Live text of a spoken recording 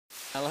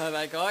Hello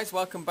there guys,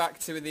 welcome back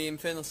to the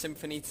Infernal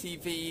Symphony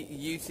TV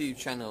YouTube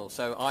channel.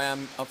 So I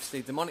am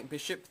obviously Demonic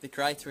Bishop, the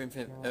creator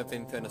of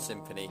Infernal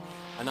Symphony,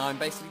 and I'm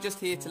basically just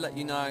here to let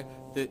you know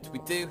that we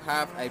do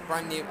have a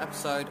brand new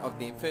episode of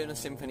the Infernal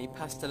Symphony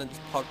Pestilence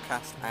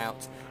podcast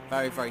out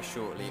very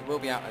shortly. It will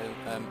be out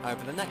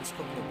over the next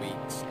couple of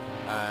weeks.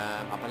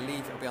 I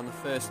believe it'll be on the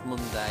first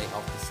Monday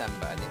of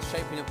December, and it's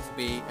shaping up to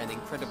be an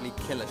incredibly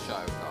killer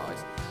show,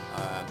 guys.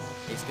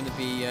 It's going to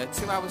be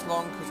 2 hours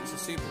long because it's a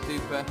super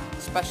duper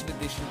special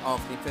edition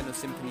of the Infernal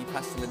Symphony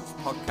Pestilence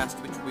podcast,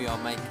 which we are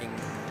making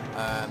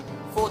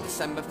for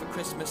December, for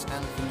Christmas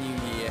and for New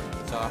Year.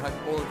 So I hope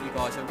all of you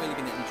guys are really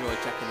going to enjoy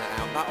checking that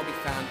out. That will be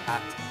found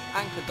at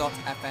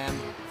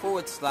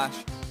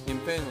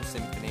anchor.fm/Infernal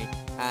Symphony,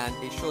 and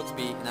it's sure to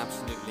be an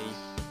absolutely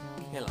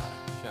killer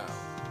show.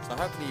 So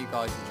hopefully you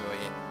guys enjoy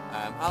it.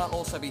 I'll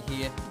also be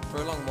here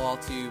for a long while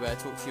to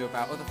talk to you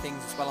about other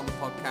things as well on the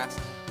podcast.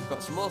 We've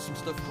got some awesome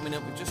stuff coming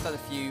up. We've just had a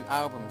few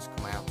albums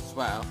come out as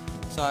well.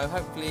 So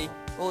hopefully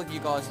all of you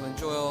guys will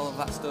enjoy all of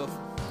that stuff.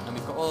 And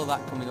we've got all of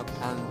that coming up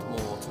and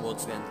more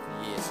towards the end of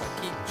the year. So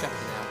keep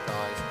checking out,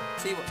 guys.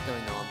 See what's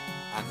going on.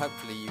 And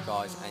hopefully you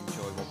guys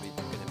enjoy what we're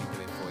going to be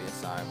doing for you.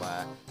 So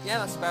yeah,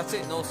 that's about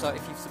it. And also,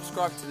 if you've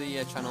subscribed to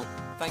the channel,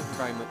 thank you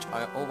very much.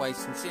 I always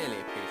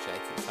sincerely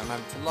appreciate it. So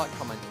remember to like,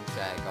 comment and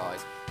share,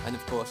 guys. And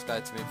of course go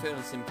to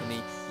Infernal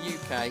Symphony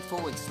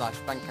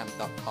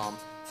UK/bandcamp.com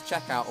to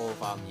check out all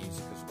of our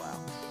music as well.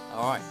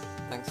 Alright,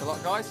 thanks a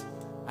lot guys,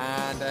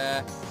 and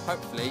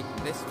hopefully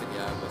this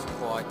video was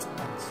quite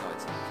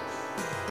exciting.